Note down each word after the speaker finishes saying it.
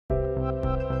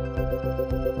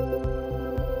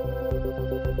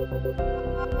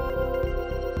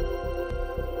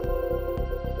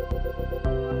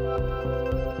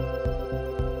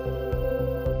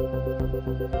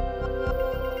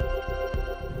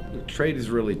Trade is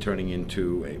really turning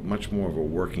into a much more of a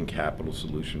working capital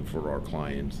solution for our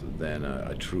clients than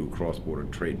a true cross-border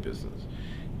trade business.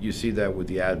 You see that with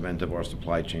the advent of our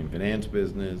supply chain finance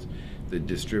business, the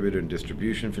distributor and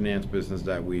distribution finance business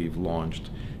that we've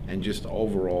launched, and just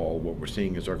overall what we're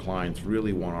seeing is our clients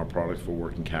really want our products for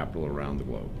working capital around the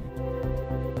globe.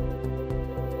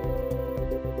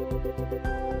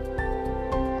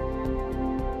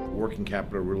 Working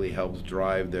capital really helps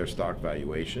drive their stock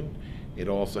valuation. It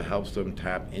also helps them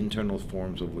tap internal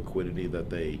forms of liquidity that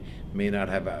they may not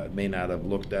have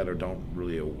looked at or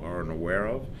aren't aware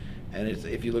of. And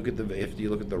if you look at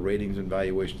the ratings and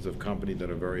valuations of companies that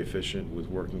are very efficient with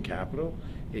working capital,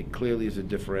 it clearly is a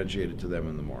differentiator to them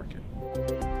in the market.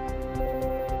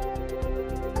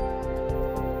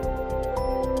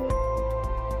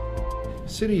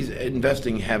 Citi's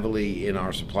investing heavily in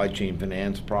our supply chain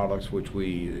finance products, which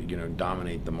we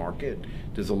dominate the market.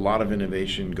 There's a lot of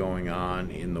innovation going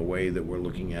on in the way that we're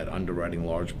looking at underwriting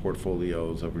large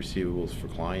portfolios of receivables for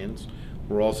clients.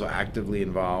 We're also actively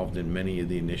involved in many of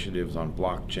the initiatives on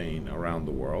blockchain around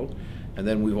the world. And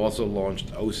then we've also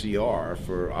launched OCR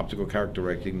for optical character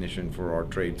recognition for our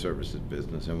trade services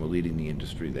business, and we're leading the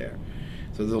industry there.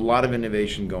 So there's a lot of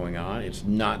innovation going on. It's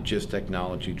not just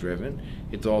technology driven.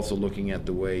 It's also looking at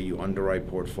the way you underwrite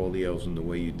portfolios and the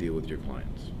way you deal with your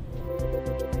clients.